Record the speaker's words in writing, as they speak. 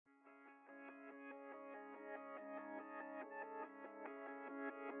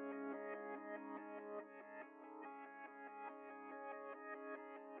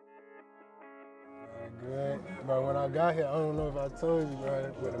Bro, when I got here, I don't know if I told you,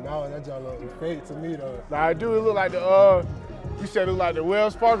 bro, with the mountain, that joint look fake to me, though. Nah, I do. It look like the, you said it look like the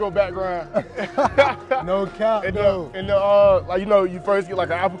Wells Fargo background. No cap, like, you know, you first get like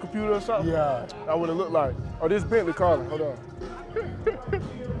an Apple computer or something? Yeah. That's what it looked like. Oh, this Bentley calling. Hold on.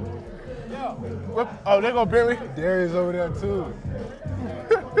 Oh, there go Bentley. Darius over there, too.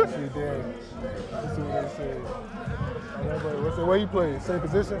 Let's see Darius. Let's see what they say. What's the way you play? Same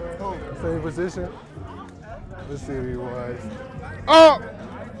position? Same position. Let's see who he was. Oh!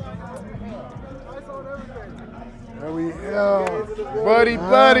 There we go. Buddy.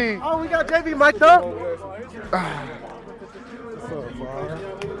 Oh, we got JV mic'd up. What's up, Father?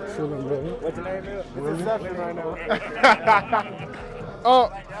 Chilling, baby. What's your name? It's Willie? right now.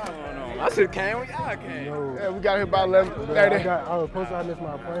 Oh! I should came when y'all came. No. Yeah, we got here about 11:30. I was supposed to miss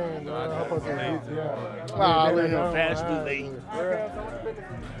my plane, bro. I was supposed to yeah. Nah, let him fast too late.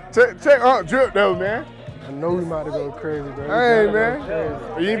 Check Aunt Drip though, man. I know we about to go crazy, bro. Hey, man.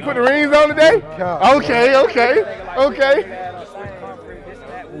 You ain't put the rings on today? Okay.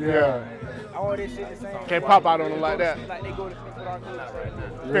 Yeah. Can't pop out on them like that.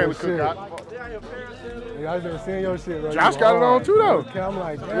 Family cookout. Yeah, I was just seeing your shit, bro. Josh got it on too, though. Okay, I'm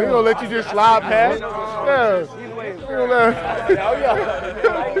like, we ain't gonna let you just slide past. Yeah.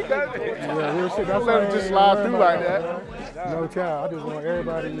 Real shit. Don't let him just slide through like that. No child. I just want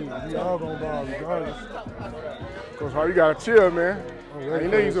everybody to eat. We all gonna ball regardless. Coach Hart, you gotta chill, man. I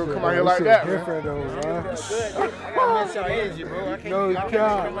didn't know you was gonna come out here like that, man. Different though, man. No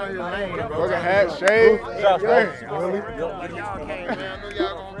child. Look at hat, shave. Really?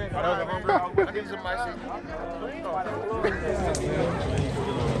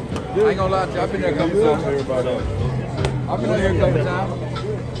 I ain't gonna lie to you, I've been there a couple times.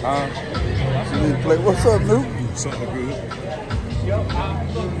 What's up, Luke? Something good.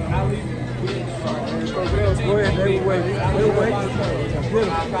 Go ahead, wait.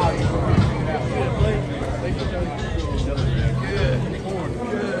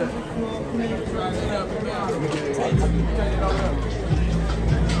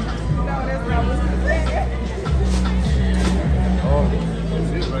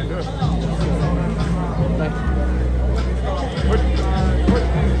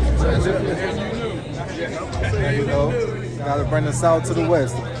 You know, gotta bring the South to the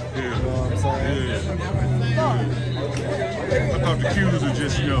West. Yeah. You know what I'm saying? I thought the Qs are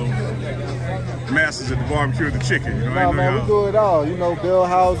just, masters at the barbecue of the chicken. No, man, we do it all. You know, build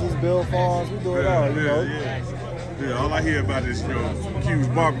houses, build farms, we do it all, you know. Yeah, all I hear about is, Q's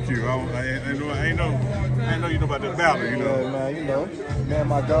barbecue. I ain't know you know about that battle, you know. Yeah, man, you know. Man,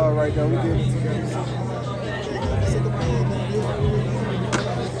 my dog right there, we did it together.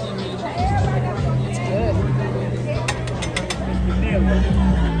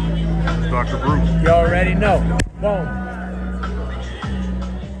 Dr. Bruce. You already know. Boom.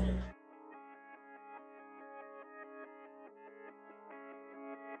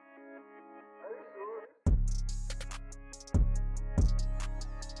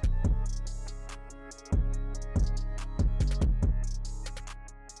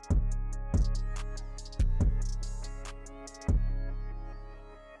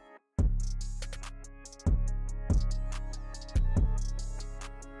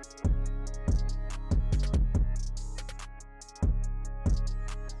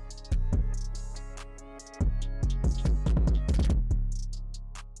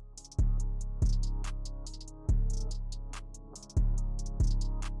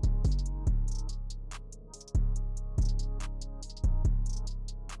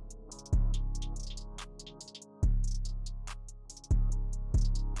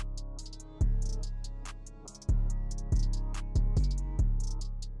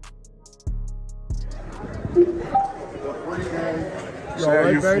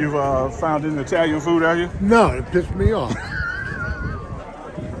 You've found any Italian food out here? No, it pissed me off.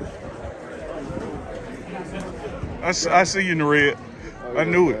 I see you in the red. I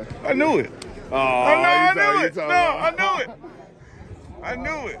knew it. I knew it. Oh, I knew it. I knew it. I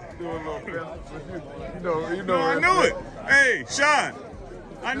knew it. Hey, Sean,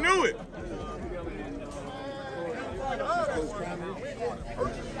 I knew it.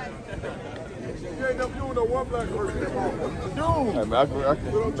 You ain't never doing no one black person. Dude.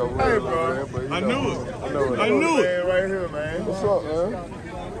 Hey, bro. I knew it. I knew it. Right here, man. What's up, man?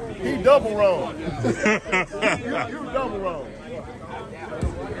 He double wrong. you double wrong.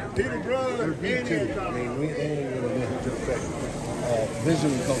 He the drug and he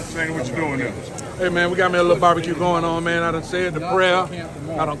Saying what you doing now? Hey man, we got me a little barbecue going on, man. I done said the prayer.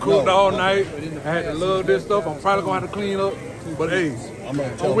 I done cooked all night. I had to love this stuff. I'm probably gonna have to clean up. But hey, I'm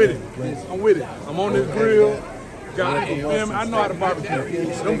with it. I'm on this grill. Got, you feel me? I know how to barbecue.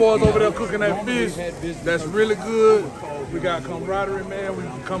 Them boys over there cooking that fish, that's really good. We got camaraderie, man. We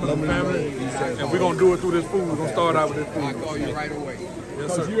come as a family, and we're gonna do it through this food. We're gonna start out with this food. I'll call you right away.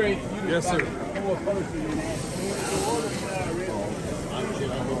 Yes, sir. Yes, sir.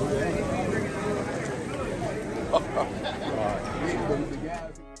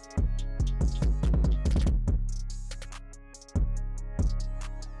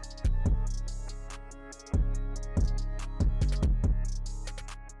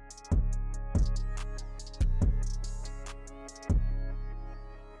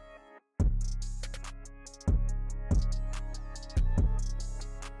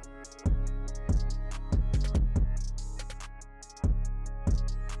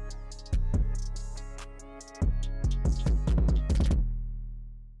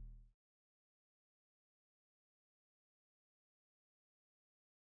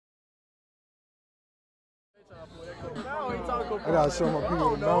 I gotta show my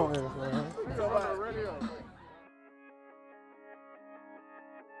people the mountains, man.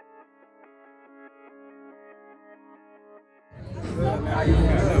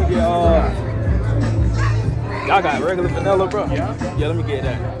 Y'all got regular vanilla, bro? Yeah, let me get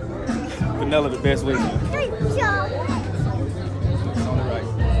that. Vanilla the best way.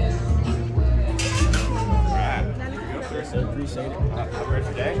 Appreciate it.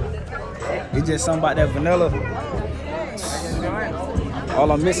 It's just something about that vanilla.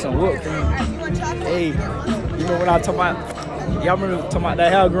 All I'm missing, whoop. Hey, you know when I talk about, y'all remember talking about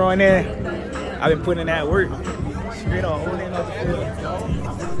that hair growing in? I've been putting in that work. Straight on, holding in the field.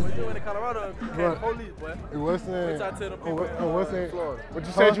 What's that? What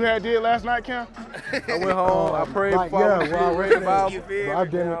you said you had did last night, Cam? I went home, I prayed like, before yeah, I well, read the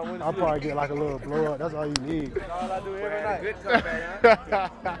Bible. I'll probably get like a little blow up. That's all you need. All I do every night. Good comeback,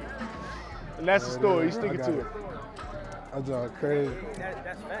 huh? And that's the story. You sticking to it. I just crazy.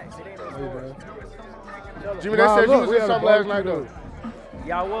 That's facts. It ain't no story. Jimmy, they said you was in something last night, though.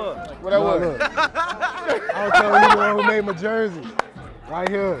 Y'all was. What that was? I was telling you the one who made my jersey. Right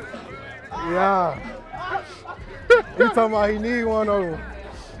here. Yeah. He talking about he need one of them.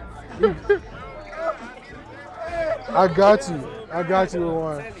 I got you. I got you with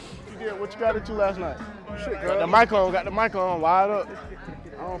one. What you got into last night? Shit, girl. Got the mic on, wide up.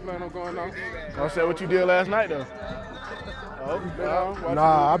 I don't plan on going on. I said what you did last night, though. Oh,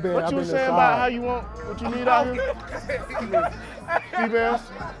 nah, I've been What you was saying about how you want, what you need out here? Females?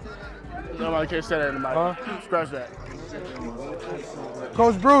 Nobody can't say that in the mic. Huh? Scratch that.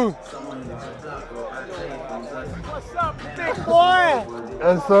 Coach Bruce. What's up, big boy?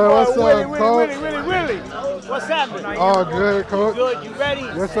 Yes, sir. What's up, Coach? Willie. What's happening? All good, Coach. Good, you ready?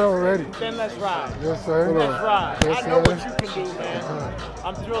 Yes, sir, I'm ready. Then let's ride. Yes, sir. Let's ride. Yes, I know sir. what you can do, man.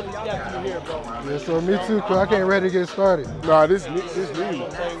 I'm thrilled to have you here, bro. Yes, sir. Me too, Coach. I can't ready to get started. Nah, this me. I'll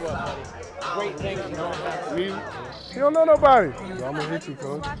tell you what, buddy. Great things are going to happen. Me? You don't know nobody. So I'm gonna hit you,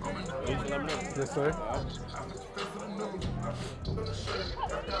 Coach. Yes, sir.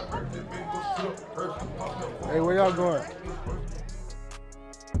 Hey, where y'all going?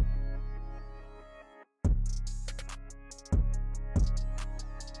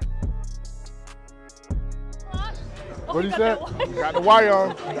 What you said? Got the wire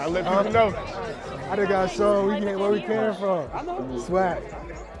on. Gotta let people know. I just gotta show where we came from. Swag.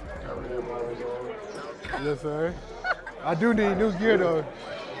 Yes, sir. I do need new gear though.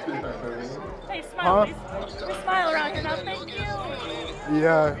 Hey, smile. We smile around here now. Thank you.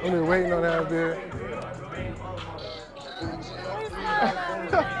 Yeah, I've been waiting on that bit.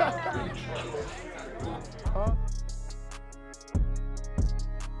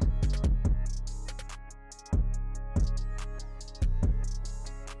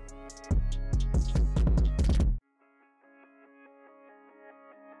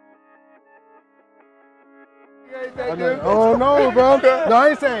 Oh no, bro. No, I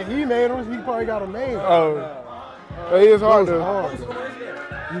ain't saying he made them. He probably got them made. Oh, it is hard though. Hard.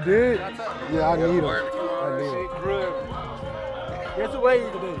 You did? Yeah, I need them. I need them. Guess what you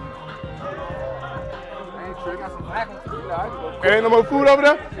do? Ain't no more food over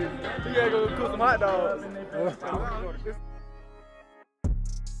there? You gotta go cook some hot dogs.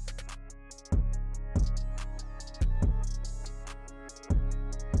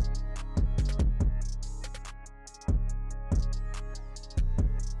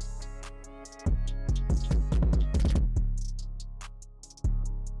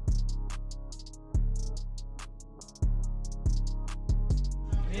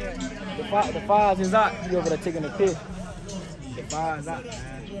 The fives is out. You over there taking a piss. The fives out,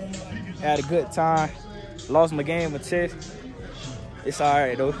 man. Had a good time. Lost my game with chess. It's all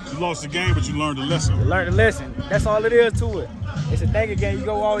right, though. You lost the game, but you learned the lesson. Learn the lesson. That's all it is to it. It's a thinking game. You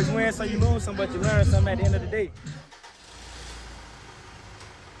go always win, so you lose some, but you learn something at the end of the day.